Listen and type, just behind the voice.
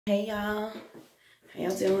Hey y'all, how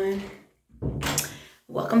y'all doing?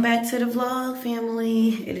 Welcome back to the vlog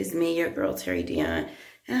family. It is me, your girl Dionne,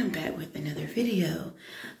 and I'm back with another video.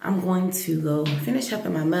 I'm going to go finish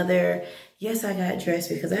helping my mother. Yes, I got dressed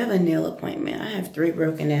because I have a nail appointment. I have 3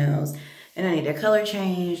 broken nails and I need a color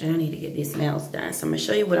change and I need to get these nails done. So I'm gonna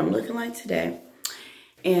show you what I'm looking like today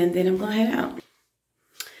and then I'm gonna head out.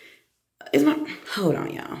 Hold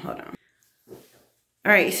on y'all, hold on.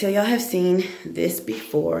 All right, so y'all have seen this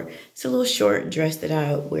before. It's a little short dress that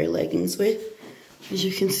I wear leggings with. As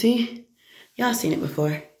you can see, y'all seen it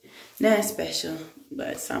before. Nothing special,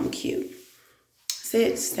 but something cute. So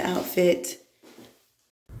it's the outfit.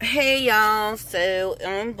 Hey y'all, so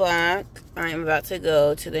I'm back. I'm about to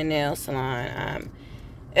go to the nail salon. I'm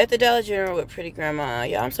at the Dollar General with Pretty Grandma.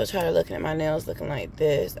 Y'all, I'm so tired of looking at my nails looking like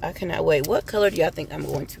this. I cannot wait. What color do y'all think I'm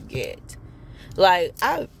going to get? Like,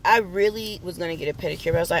 I really was going to get a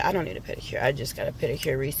pedicure, but I was like, I don't need a pedicure. I just got a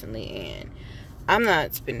pedicure recently, and I'm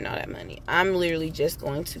not spending all that money. I'm literally just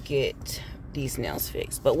going to get these nails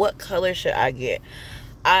fixed. But what color should I get?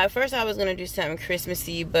 First, I was going to do something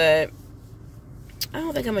Christmassy, but I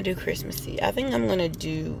don't think I'm going to do Christmassy. I think I'm going to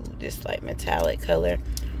do this, like, metallic color,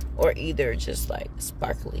 or either just, like,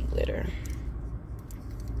 sparkly glitter.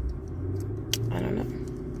 I don't know.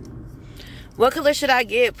 What color should I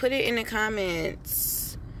get? Put it in the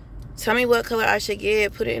comments. Tell me what color I should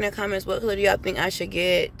get. Put it in the comments. What color do y'all think I should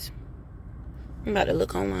get? I'm about to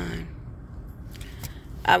look online.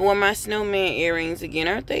 I wore my snowman earrings again.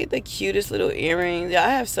 Aren't they the cutest little earrings? I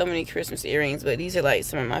have so many Christmas earrings, but these are like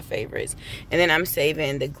some of my favorites. And then I'm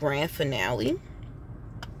saving the grand finale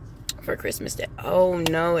for Christmas Day. Oh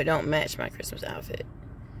no, it don't match my Christmas outfit.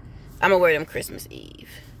 I'm gonna wear them Christmas Eve.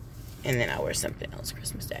 And then I'll wear something else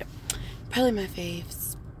Christmas Day. Probably my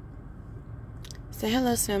faves. Say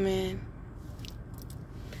hello, snowman.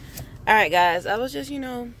 Alright, guys. I was just,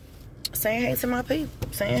 saying hey to my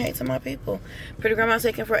people. Pretty Grandma's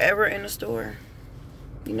taking forever in the store.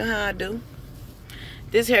 You know how I do.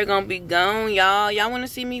 This hair gonna be gone, y'all. Y'all want to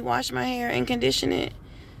see me wash my hair and condition it?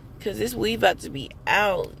 Because this weave about to be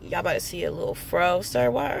out. Y'all about to see a little fro. Sir,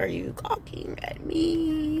 why are you gawking at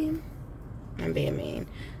me? I'm being mean.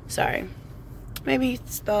 Sorry. Maybe he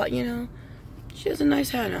thought, she has a nice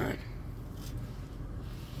hat on.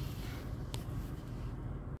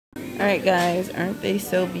 Alright guys, aren't they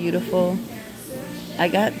so beautiful? I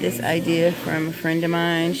got this idea from a friend of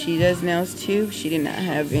mine. She does nails too. She did not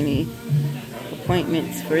have any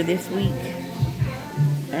appointments for this week.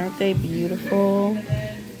 Aren't they beautiful?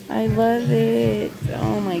 I love it.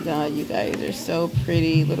 Oh my god, you guys are so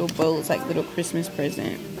pretty. Little bows, like little Christmas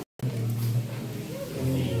present.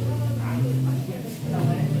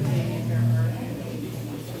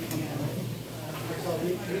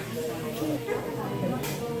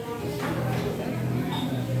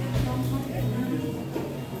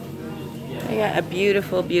 I got a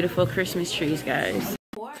beautiful, beautiful Christmas trees, guys.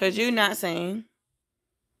 Cause you not saying.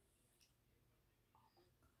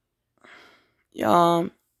 Y'all,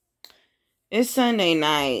 it's Sunday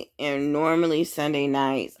night, and normally Sunday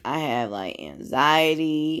nights I have like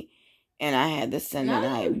anxiety, and I had the Sunday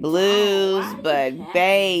night blues. But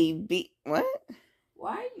baby, what?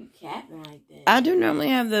 Why are you capping like that? I do normally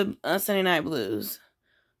have the Sunday night blues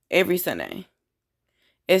every Sunday.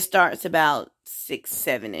 It starts about 6,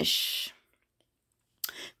 7-ish.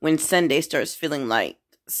 When Sunday starts feeling like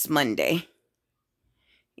Monday.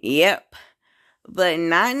 Yep. But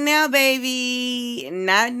not now, baby.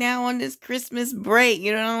 Not now on this Christmas break.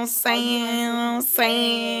 You know what I'm saying?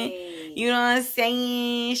 You know what I'm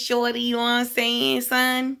saying? Shorty, you know what I'm saying,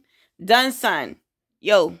 son? Done, son.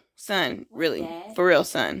 Yo, son. What, really. Dad? For real,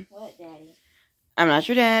 son. What, Daddy? I'm not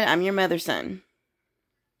your dad. I'm your mother, son.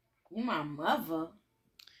 You're my mother.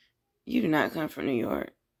 You do not come from New York.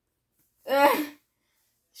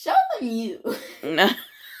 Show them you. No.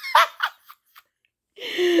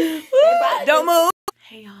 Don't move.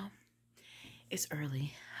 Hey, y'all. It's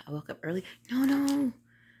early. I woke up early. No.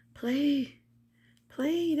 Play.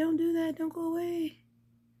 Don't do that. Don't go away.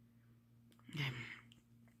 Okay.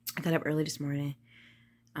 I got up early this morning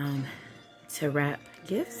to wrap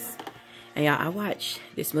gifts. And y'all, I watched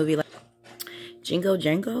this movie like Jingo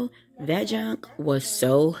Jango. That junk was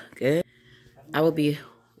so good. I will be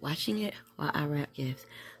watching it while I wrap gifts.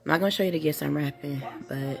 I'm not going to show you the gifts I'm wrapping,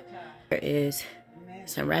 but there is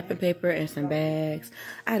some wrapping paper and some bags.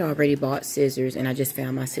 I had already bought scissors, and I just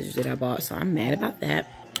found my scissors that I bought, so I'm mad about that.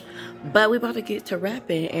 But we about to get to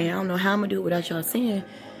wrapping, and I don't know how I'm going to do it without y'all seeing,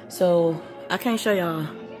 so I can't show y'all.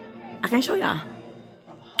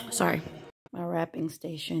 Sorry. My wrapping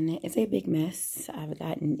station is a big mess. I've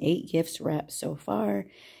gotten 8 gifts wrapped so far,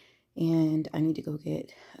 And I need to go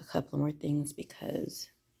get a couple more things because,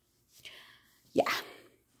 yeah,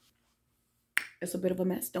 it's a bit of a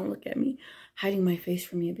mess. Don't look at me hiding my face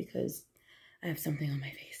from you because I have something on my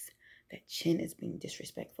face. That chin is being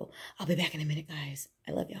disrespectful. I'll be back in a minute, guys.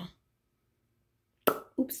 I love y'all.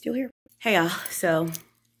 Oops, still here. Hey, y'all. So,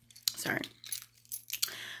 sorry.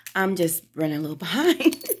 I'm just running a little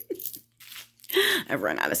behind. I've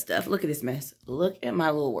run out of stuff. Look at this mess. Look at my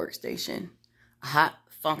little workstation. A hot,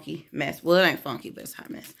 funky mess. Well, it ain't funky, but it's a hot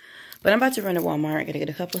mess. But I'm about to run to Walmart. I gotta get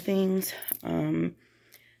a couple of things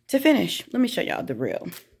to finish. Let me show y'all the real.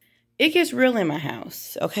 It gets real in my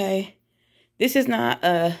house, okay? This is not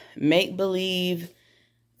a make-believe,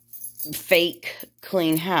 fake,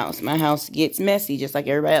 clean house. My house gets messy just like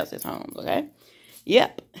everybody else's homes, okay?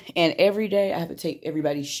 Yep. And every day I have to take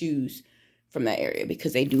everybody's shoes from that area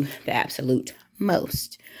because they do the absolute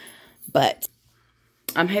most. But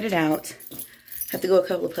I'm headed out. Have to go a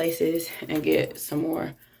couple of places and get some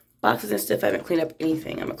more boxes and stuff. I haven't cleaned up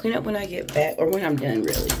anything. I'm going to clean up when I get back or when I'm done,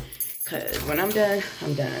 really. Because when I'm done,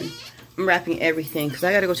 I'm done. I'm wrapping everything because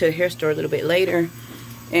I got to go to the hair store a little bit later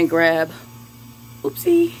and grab,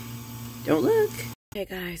 oopsie, don't look. Hey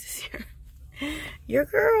guys, it's your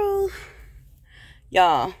girl.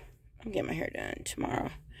 Y'all, I'm getting my hair done tomorrow.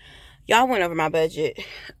 Y'all went over my budget.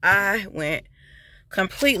 I went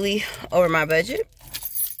completely over my budget.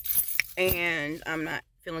 And I'm not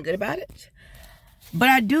feeling good about it. But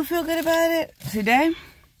I do feel good about it today.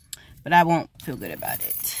 But I won't feel good about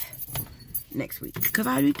it next week. Because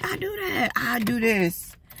I do that. I do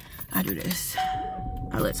this. I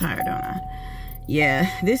look tired, don't I?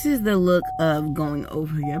 Yeah, this is the look of going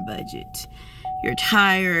over your budget. You're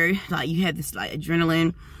tired. Like you have this like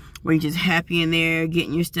adrenaline where you're just happy in there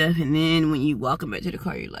getting your stuff. And then when you walk back to the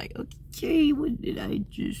car, you're like, okay, what did I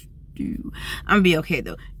just do? I'm gonna be okay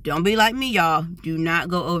though. Don't be like me, y'all. Do not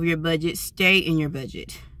go over your budget. Stay in your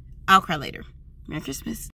budget. I'll cry later. Merry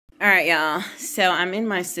Christmas. All right, y'all. So I'm in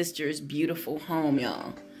my sister's beautiful home,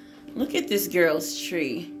 y'all. Look at this girl's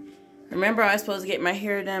tree. Remember I was supposed to get my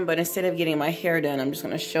hair done, but instead of getting my hair done, I'm just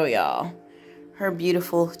gonna show y'all her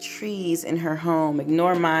beautiful trees in her home.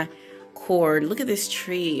 Ignore my cord. Look at this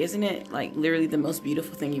tree. Isn't it like literally the most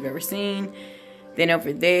beautiful thing you've ever seen? Then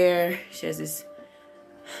over there, she has this.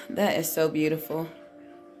 That is so beautiful.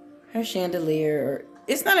 Her chandelier, or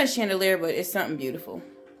it's not a chandelier, but it's something beautiful.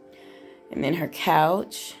 And then her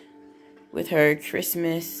couch with her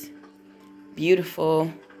Christmas,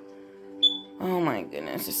 beautiful. Oh my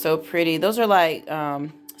goodness, it's so pretty. Those are like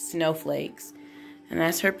snowflakes. And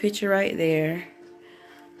that's her picture right there.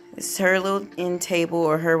 It's her little end table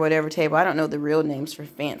or her whatever table. I don't know the real names for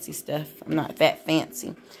fancy stuff. I'm not that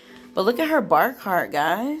fancy. But look at her bar cart,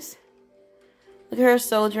 guys. Look at her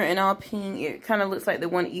soldier in all pink. It kind of looks like the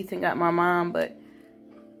one Ethan got my mom, but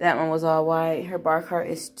that one was all white. Her bar cart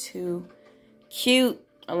is too cute,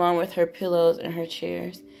 along with her pillows and her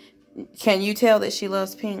chairs. Can you tell that she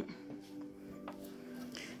loves pink?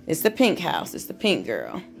 It's the pink house. It's the pink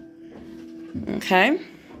girl. Okay.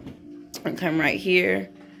 And come right here.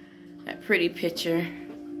 That pretty picture.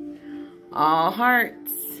 All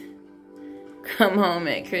hearts. Come home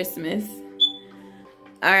at Christmas.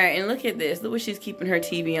 Alright, and look at this. Look what she's keeping her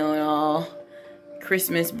TV on all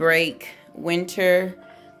Christmas break, winter,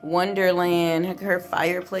 wonderland. Look at her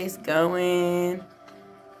fireplace going.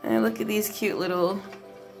 And look at these cute little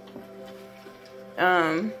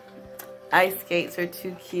ice skates are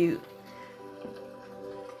too cute.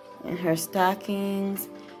 And her stockings.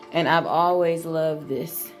 And I've always loved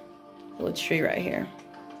this little tree right here.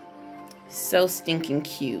 So stinking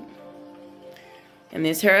cute. And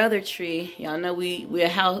there's her other tree. Y'all know we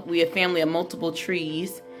a family of multiple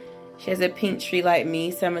trees. She has a pink tree like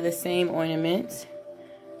me. Some of the same ornaments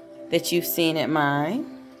that you've seen at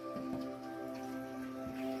mine.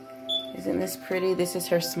 Isn't this pretty? This is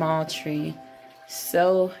her small tree.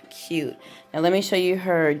 So cute. Now let me show you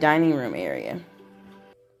her dining room area.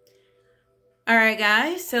 Alright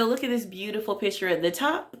guys, so look at this beautiful picture at the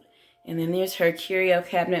top. And then there's her curio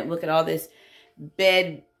cabinet. Look at all this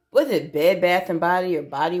bed. What's it? Bed, Bath and Body or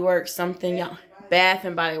Body Works, something. Y'all. Bath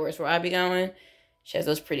and Body Works where I be going. She has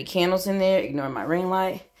those pretty candles in there. Ignore my ring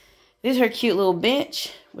light. This is her cute little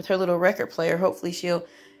bench with her little record player. Hopefully she'll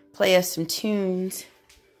play us some tunes.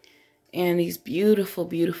 And these beautiful,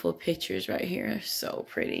 beautiful pictures right here are so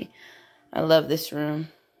pretty. I love this room.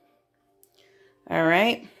 All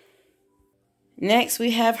right. Next,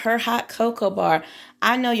 we have her hot cocoa bar.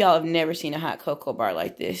 I know y'all have never seen a hot cocoa bar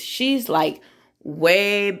like this. She's like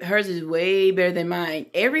hers is way better than mine.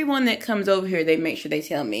 Everyone that comes over here, they make sure they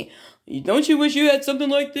tell me, don't you wish you had something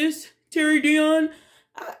like this, Terry Dionne?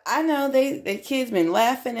 I know the kids been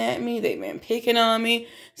laughing at me. They've been picking on me.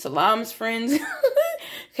 Salam's friends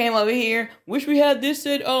came over here. Wish we had this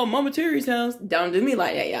at Mama Terry's house. Don't do me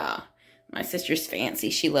like that, y'all. My sister's fancy.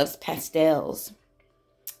 She loves pastels.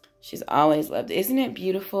 She's always loved it. Isn't it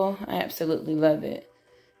beautiful? I absolutely love it.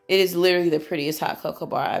 It is literally the prettiest hot cocoa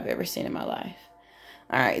bar I've ever seen in my life.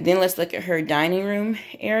 All right, then let's look at her dining room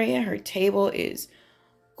area. Her table is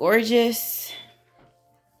gorgeous.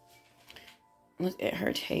 Look at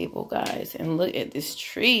her table, guys. And look at this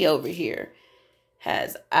tree over here.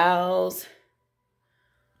 Has owls,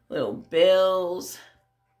 little bells.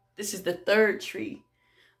 This is the third tree.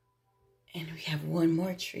 And we have one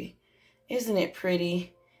more tree. Isn't it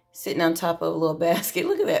pretty? Sitting on top of a little basket.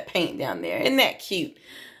 Look at that paint down there. Isn't that cute?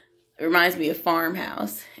 It reminds me of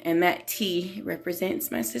farmhouse. And that T represents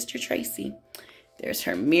my sister Tracy. There's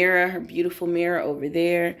her mirror, her beautiful mirror over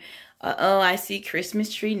there. Uh-oh, I see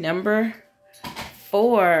Christmas tree number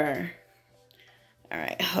 4. All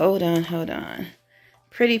right, hold on.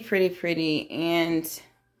 Pretty, pretty, pretty. And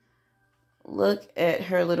look at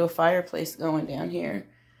her little fireplace going down here.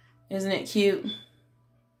 Isn't it cute?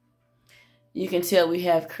 You can tell we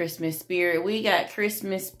have Christmas spirit. We got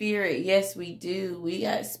Christmas spirit. Yes, we do. We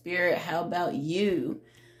got spirit. How about you?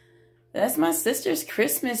 That's my sister's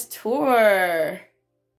Christmas tour.